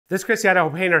This is Chris, the Idaho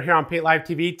Painter here on Paint Live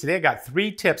TV. Today I got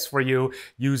 3 tips for you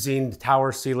using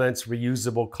Tower Sealant's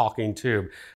reusable caulking tube.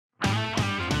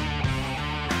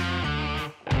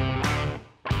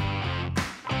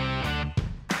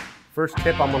 First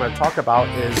tip I'm going to talk about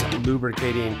is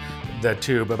lubricating the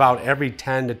tube. About every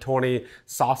 10 to 20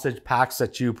 sausage packs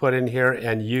that you put in here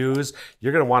and use,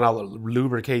 you're going to want to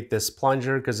lubricate this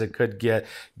plunger because it could get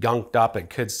gunked up. It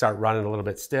could start running a little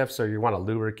bit stiff, so you want to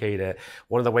lubricate it.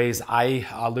 One of the ways I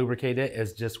lubricate it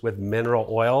is just with mineral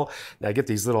oil. Now I get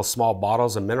these little small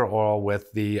bottles of mineral oil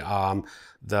with the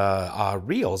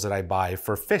reels that I buy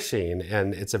for fishing,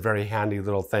 and it's a very handy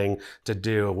little thing to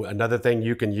do. Another thing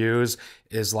you can use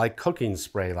is like cooking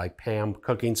spray, like Pam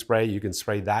cooking spray. You can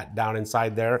spray that down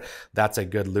inside there. That's a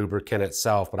good lubricant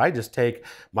itself. But I just take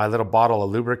my little bottle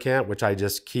of lubricant, which I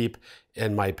just keep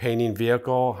in my painting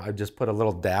vehicle. I just put a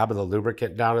little dab of the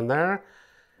lubricant down in there,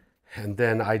 and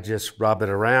then I just rub it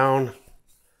around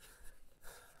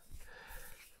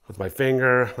with my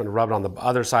finger. I'm gonna rub it on the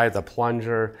other side. The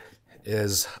plunger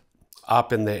is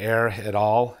up in the air at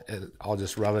all. I'll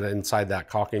just rub it inside that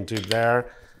caulking tube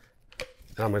there.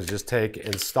 And I'm gonna just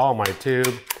install my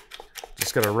tube.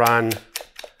 Just gonna run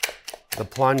the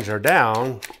plunger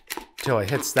down till it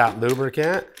hits that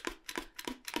lubricant.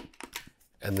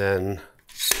 And then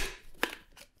I'm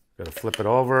gonna flip it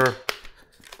over,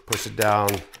 push it down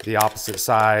the opposite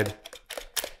side.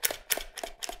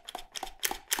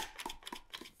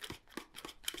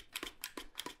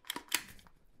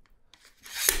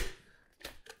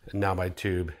 And now my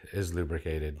tube is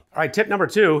lubricated. All right, tip number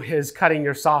 2 is cutting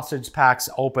your sausage packs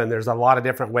open. There's a lot of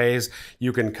different ways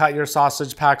you can cut your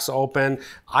sausage packs open.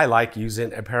 I like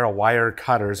using a pair of wire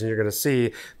cutters, and you're gonna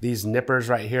see these nippers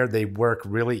right here, they work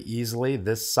really easily.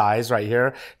 This size right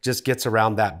here just gets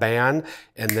around that band,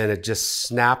 and then it just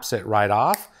snaps it right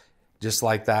off. Just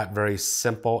like that, very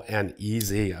simple and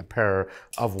easy. A pair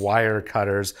of wire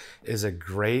cutters is a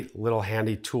great little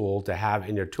handy tool to have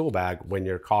in your tool bag when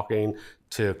you're caulking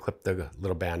to clip the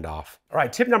little band off. All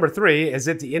right, tip number 3 is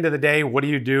at the end of the day, what do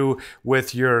you do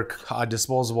with your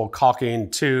disposable caulking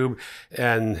tube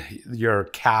and your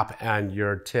cap and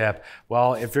your tip?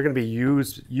 Well, if you're gonna be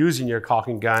using your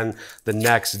caulking gun the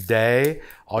next day,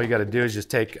 all you gotta do is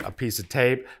just take a piece of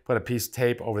tape, put a piece of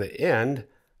tape over the end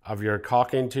of your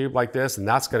caulking tube like this, and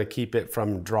that's going to keep it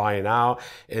from drying out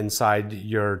inside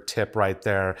your tip right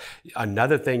there.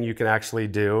 Another thing you can actually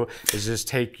do is just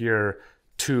take your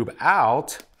tube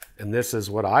out, and this is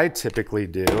what I typically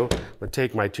do. I'm going to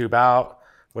take my tube out,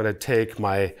 I'm going to take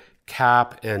my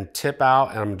cap and tip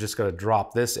out, and I'm just going to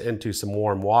drop this into some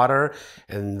warm water,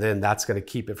 and then that's going to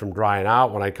keep it from drying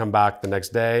out. When I come back the next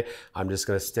day, I'm just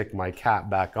going to stick my cap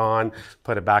back on,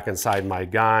 put it back inside my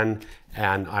gun,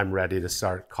 and I'm ready to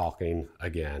start caulking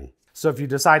again. So if you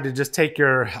decide to just take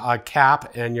your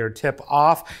cap and your tip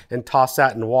off and toss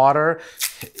that in water,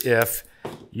 if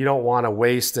you don't want to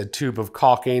waste a tube of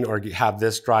caulking or have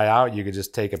this dry out, you could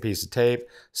just take a piece of tape,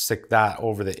 stick that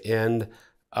over the end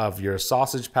of your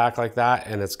sausage pack like that,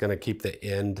 and it's going to keep the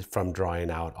end from drying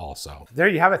out also. There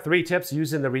you have it, 3 tips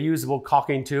using the reusable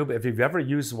caulking tube. If you've ever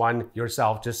used one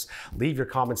yourself, just leave your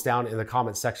comments down in the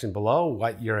comment section below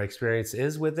what your experience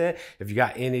is with it. If you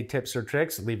got any tips or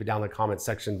tricks, leave it down in the comment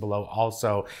section below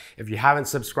also. If you haven't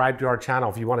subscribed to our channel,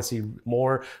 if you want to see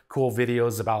more cool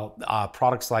videos about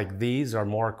products like these or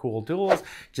more cool tools,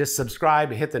 just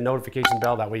subscribe, hit the notification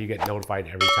bell. That way you get notified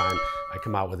every time I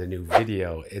come out with a new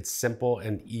video. It's simple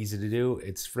and easy to do.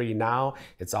 It's free now.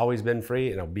 It's always been free,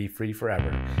 and it'll be free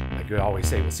forever. Like we always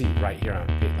say, we'll see you right here on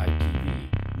Paint Live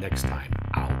TV next time.